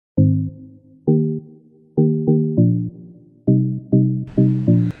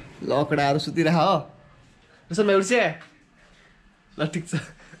लकडाहरू सुतिरह हो रुसन भाइ उठ्छ ल ठिक छ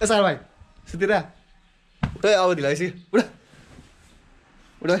ए सार भाइ सुतिरह उठ अब ढिला भइसक्यो उठ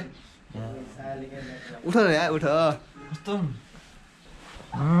उठ है उठ न यहाँ उठ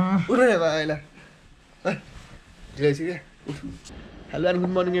उठ न भाइ ल ढिला भइसक्यो उठ hello and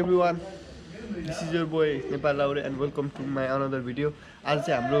good morning every one this is your boy Nepal Laure and welcome to my another video आज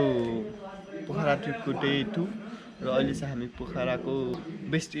चाहिँ हाम्रो पोखरा ट्रिपको डे 2 र अहिले चाहिँ हामी पोखराको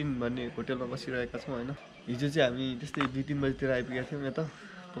बेस्ट इन भन्ने होटलमा बसिरहेका छौँ होइन हिजो चाहिँ हामी त्यस्तै 2-3 बजीतिर आइपुगेका थियौँ यहाँ त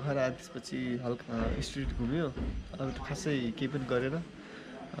पोखरा त्यसपछि हल्का स्ट्रिट घुम्यो अरू त खासै केही पनि गरेन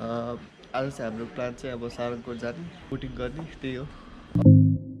आज चाहिँ हाम्रो प्लान चाहिँ अब सारङकोट जाने बोटिङ गर्ने त्यही हो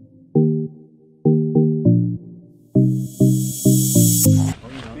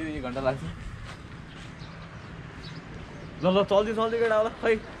घन्टा लाग्छ ल चल्दै गएर होला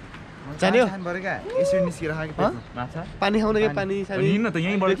खै जाने हो बरेका यसरी निस्किएर खाके माछा पानी खाउन के पानी सानी हिँड्न त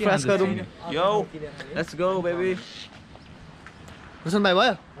यहीँबाट फ्रेस गरौँ यो लेट्स गो बेबी रुसन भाइ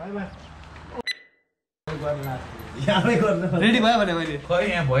भयो रेडी भयो भने मैले खै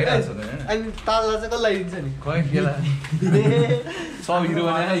यहाँ भइरहेछ त अनि ताललाई चाहिँ कसलाई दिन्छ नि खै केला सब हिरो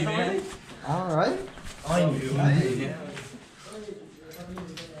बनाएर हिँड्ने है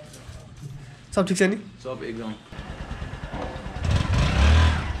सब ठिक छ नि सब एकदम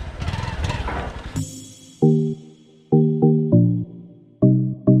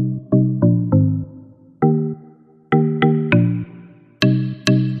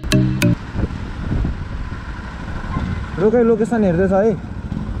रोकै लोकेसन हेर्दैछ है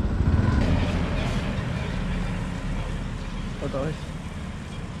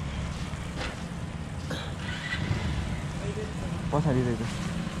पछाडि रहेछ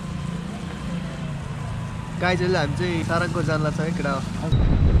गाई चाहिँ हामी चाहिँ सारङकोट जान लाग्छ है केटा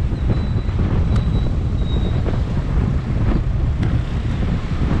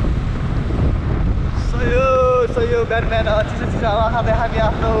सयो बिहान चिसो हावा खाँदै हामी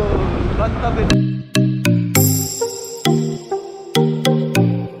आफ्नो गन्तव्य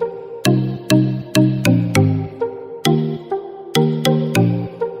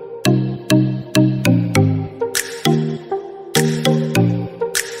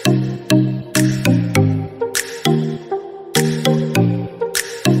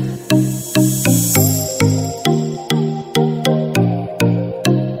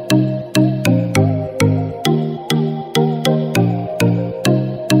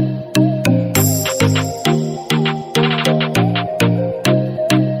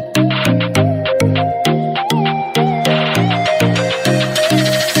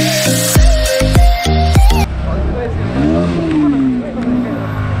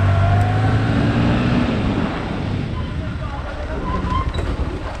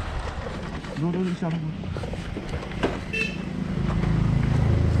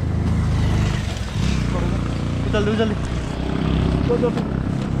जल्दी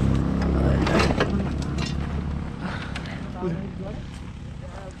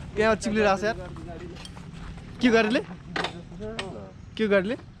त्यहाँ चिप्लेर आएको छ यार के गरेले के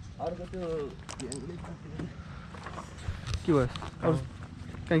भयो अरू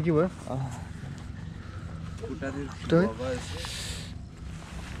कहाँ के भयो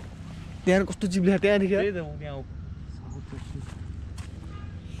त्यहाँ कस्तो चिप्ले त्यहाँदेखि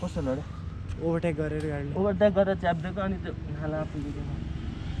कस्तो लड्यो ओभरटेक गरेर गाडीले ओभरटेक गरेर च्याप्दिएको अनि त्यो नाला पुगेको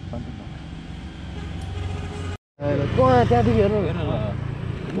त्यहाँदेखि हेर्नु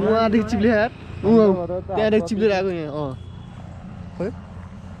उहाँदेखि चिप्ले यार त्यहाँदेखि चिप्लेर आएको यहाँ खै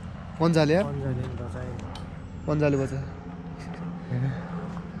पन्जाले यार पन्जाले बच्चा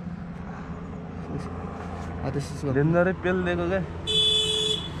डेन्जरै पेल दिएको क्या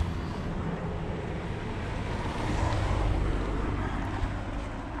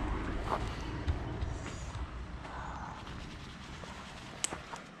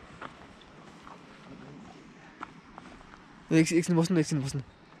एकछिन बस्नु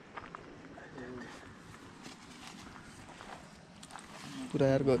पुरा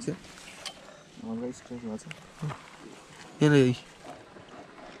यार गर्छ यहाँ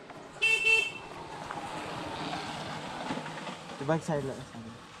बाइक साइडलाई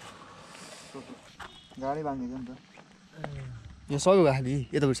गाडी बाँधिदियो नि त यहाँ सक्यो खालि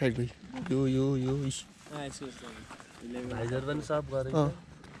यतापट्टि साइड गई यो भाइजर पनि सब गरे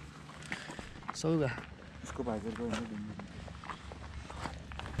सक्यो उसको भाइजर गयो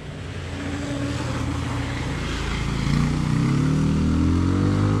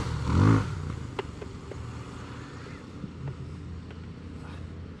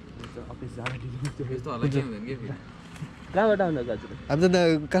कहाँबाट आउनु दाजु हामी त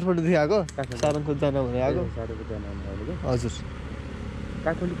काठमाडौँदेखि आएको सारङकोट जान भनेर आएको हजुर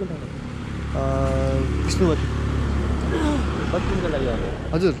काठमाडौँ कुन ठाउँ विष्णुवती कति दिनको लागि आएको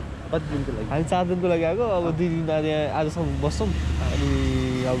हजुर कति दिनको लागि हामी 4 दिनको लागि आएको अब 2 दिन यहाँ आजसम्म बस्छौँ अनि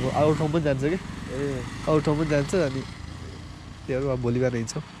अब अरू ठाउँ पनि जान्छ कि अरू ठाउँ पनि जान्छ अनि त्यही अब भोलि बिहान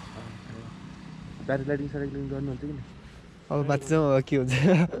हिँड्छौँ प्याराग्लाइडिङ साइक्लिङ गर्नुहुन्छ कि अब माथि जाउँ अब के हुन्छ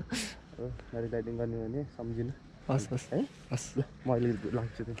प्याराग्लाइडिङ गर्ने भने सम्झिनु हस् हस् है हस् म अहिले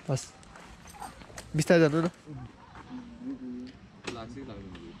लाग्छु त्यो हस् बिस्तारै जानु न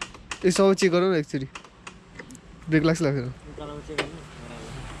यसो चेक गरौँ न एकचोटि ब्रेक लाग्छ लाग्दैन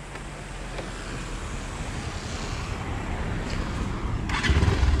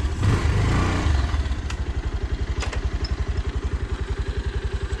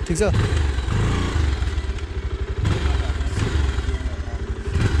ठिक छ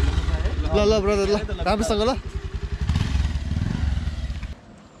ल ल ब्रदर ल राम्रोसँग ल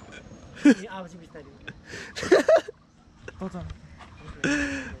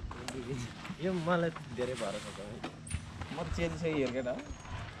यो मलाई धेरै भएर म त चेन्ज छ हेर्केट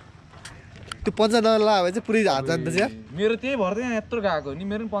त्यो पन्जा नला भने चाहिँ पुरै हात जान्छ यार मेरो त्यही भएर त यहाँ यत्रो गएको नि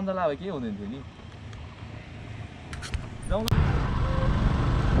मेरो पनि पन्जा लाभे के हुँदैन थियो नि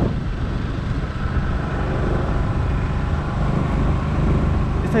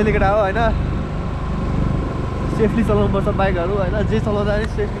त्यसैले केटा हो होइन सेफ्ली चलाउनु पर्छ बाइकहरू होइन जे चलाउँदा पनि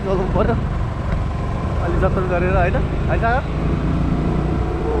सेफ्ली चलाउनु पर्यो अलि जतन गरेर होइन होइन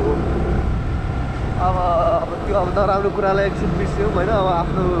अब त्यो अब नराम्रो कुरालाई एकछिन बिर्स्यौँ होइन अब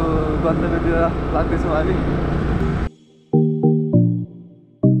आफ्नो गन्तव्यतिर लाग्दैछौँ हामी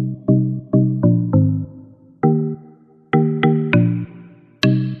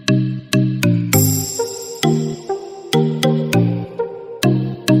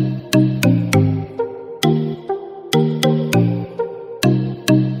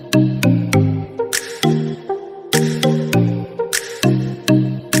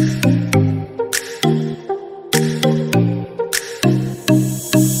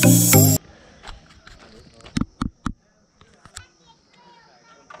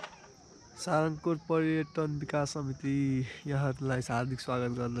सारङकोट पर्यटन विकास समिति यहाँहरूलाई हार्दिक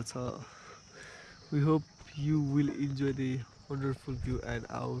स्वागत गर्दछ we hope you will enjoy the wonderful view and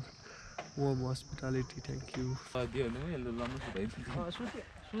our warm hospitality thank you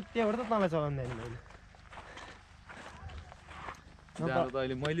सुत्याबाट त तँलाई चलाउँदैन मैले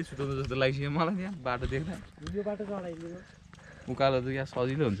अहिले मैले सुताउनु जस्तो लागिसक्यो मलाई त्यहाँ बाटो देख्दा यो बाटो चलाइदिनु उकालो त यहाँ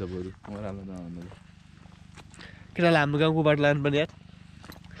सजिलो हुन्छ बरु ओह्रालो नभन्दा केटाले हाम्रो गाउँको बाटो लानुपर्ने यार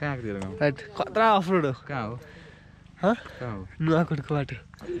कहाँतिर गाउँ राइट खतरा अफरोड हो कहाँ हो कहाँ हो नुवाकोटको बाटो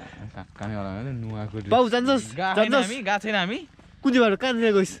कानेवाला नुवाकोट बाउ जान्छस् जान्छस् गएको छैन हामी कुन चाहिँ बाटो कहाँनिर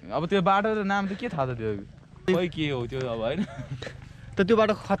गइस् अब त्यो बाटो र नाम त के थाहा छ त्यो खोइ के हो त्यो अब होइन त त्यो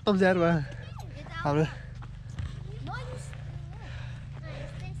बाटो खत्तम छ यार हाम्रो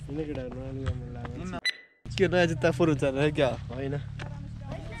के नयाँ जुत्ता फोहोर हुन्छ भनेर क्या होइन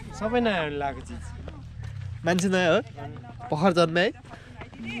सबै नयाँ लगाएको चिज मान्छे नयाँ हो भर्खर जन्मे है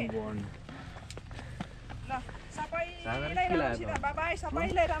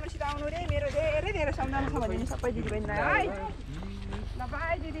सबैलाई राम्रोसित आउनु रे मेरो धेरै धेरै सम्झना छ भने सबै दिदीबहिनीलाई है ल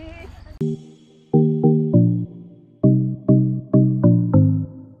बाई दिदी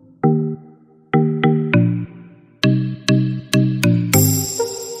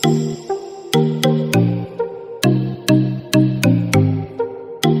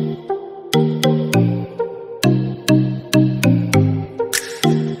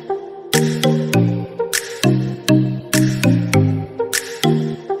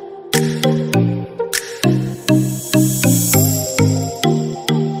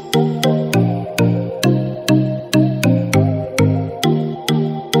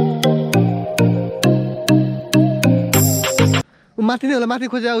माथि नै होला माथि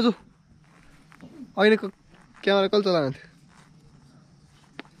खोजे आउँछु अहिलेको क्यामेरा कसले चलाएको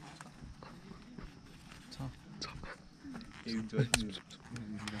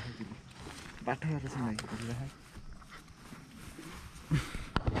बाटो गरेर चाहिँ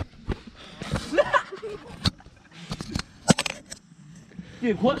के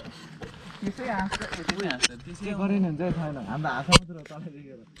खोल त्यसै हाँस्छ त्यसै गरेन हुन्छ छैन हाम्रो हात मात्र तल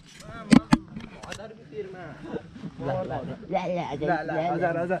देखेर 1000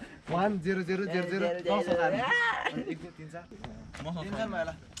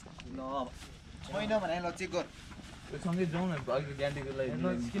 चेक गर सँगै जाउँ न अघि ग्यान्टीको लागि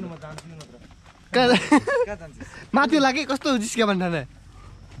किन म जान्छु नत्र कहाँ जान्छस् माथि लाग्यो कस्तो जिस्क्या भन्दा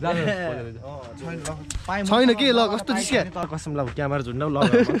छैन के ल कस्तो जिस्क्या कसम ल क्यामेरा झुन्डा ल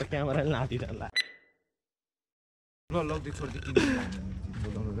क्यामेरा नातिरहला ल ल छोड्दै किन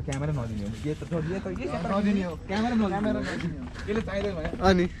क्यामेरा नदिने हो ये त नदिने हो क्यामेरा नदिने हो केले चाहिदैन भने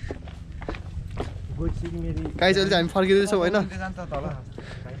अनि गाइस अहिले चाहिँ हामी फर्किँदैछौँ होइन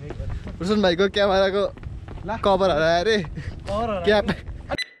रोशन भाइको क्यामेराको कभर हरायो अरे क्याप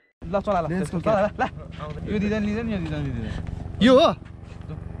ल चला ल यो दिँदैन लिँदैन यो दिँदैन यो हो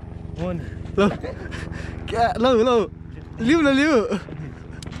ल क्या ल लिऊ न लिऊ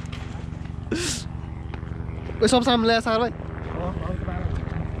सब सामान ल्याए सार भाइ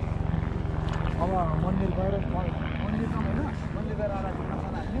अब मन्दिर गएर मन्दिर गएर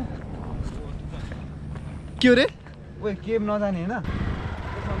के हो रे ओए केब नजाने होइन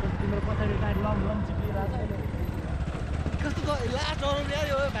तिम्रो पछाडि टाइट लम चिपिरहेको छ कस्तो लास्ट डराउने यार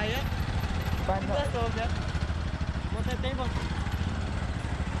यो भाइ यार लास्ट डराउने यार म त त्यही बस्छु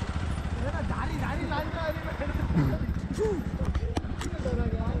झारी लाग्छ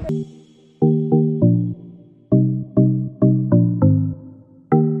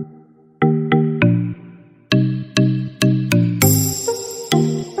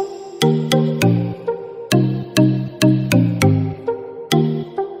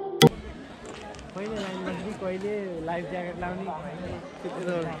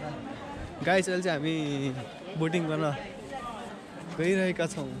गाइस अहिले चाहिँ हामी बोटिङ गर्न गइरहेका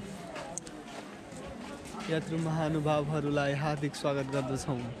छौँ यात्रु महानुभावहरूलाई हार्दिक स्वागत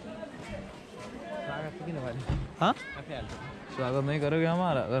गर्दछौँ स्वागत नहीं करोगे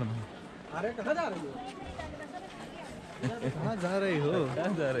हमारा घर में कहाँ जा रही हो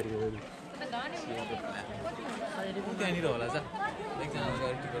त्यहाँनिर होला छ एकजना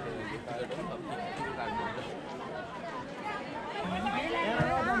टिकट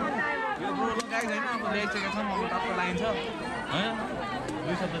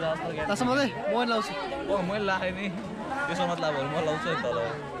तासो मात्रै म लाउँछु मैले लाएँ नि त्यसो मतलब म लाउँछु नि तल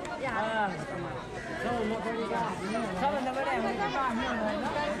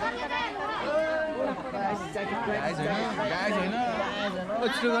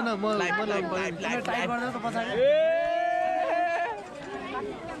छिटो गर्न म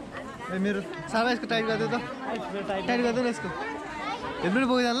मेरो सारा यसको टाइट गरिदियो त टाइट गरिदियो न यसको हेर्नु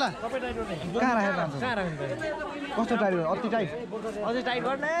बोकिँदैन ल कहाँ राखेर जान्छ कस्तो टाइट गर्नु अति टाइट अझै टाइट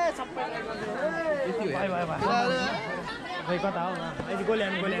गर्ने सबै भाइ कता हो न अहिले गोली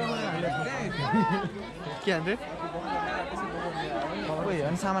के हान्ड्रेड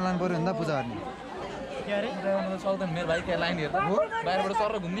अनि सामान लानु पऱ्यो नि त पूजा गर्ने के अरे सक्दैन मेरो भाइ त्यहाँ लाइन हेर्दा हो बाहिरबाट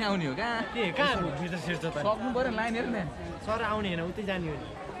सर घुम्ने आउने हो कहाँ के कहाँ भित्र छिर्छ त सक्नु पऱ्यो लाइन हेर्नु न सर आउने होइन उतै जाने हो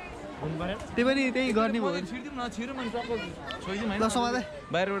हुनु पर्यो त्यही पनि त्यही गर्ने भयो छिर्दिउँ न छिर्यो भने टक्क छोइदिउँ ल समाते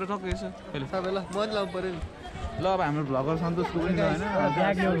बाहिरबाट टक्क यसो सबै ल म लाउनु पऱ्यो नि ल अब हाम्रो भ्लगर सन्तोषको पनि छ होइन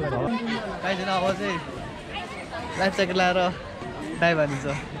ब्याग ल्याउनु काहीँ छैन अब चाहिँ लाइफ ज्याकेट लाएर डाइभ हानिन्छ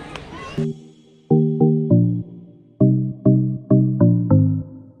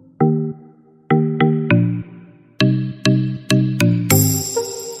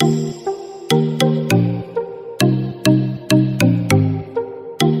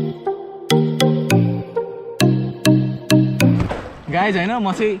गाइज होइन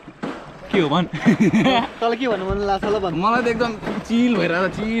म चाहिँ के हो भन् तँलाई के भन्नु मन लाग्छ ल भन्नु मलाई त एकदम चिल भइरहेको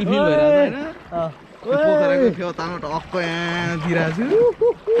चिल फिल भइरहेको होइन पोखराको फेउतामा टक्क यहाँ दिइरहेको छु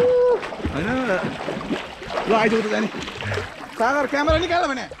होइन ल आइज त जाने सागर क्यामेरा निकाल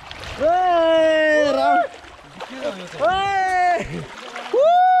भने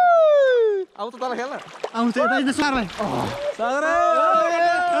अब त तल खेल आउँछ यता सार भाइ सागर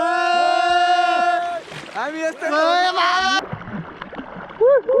हामी यस्तै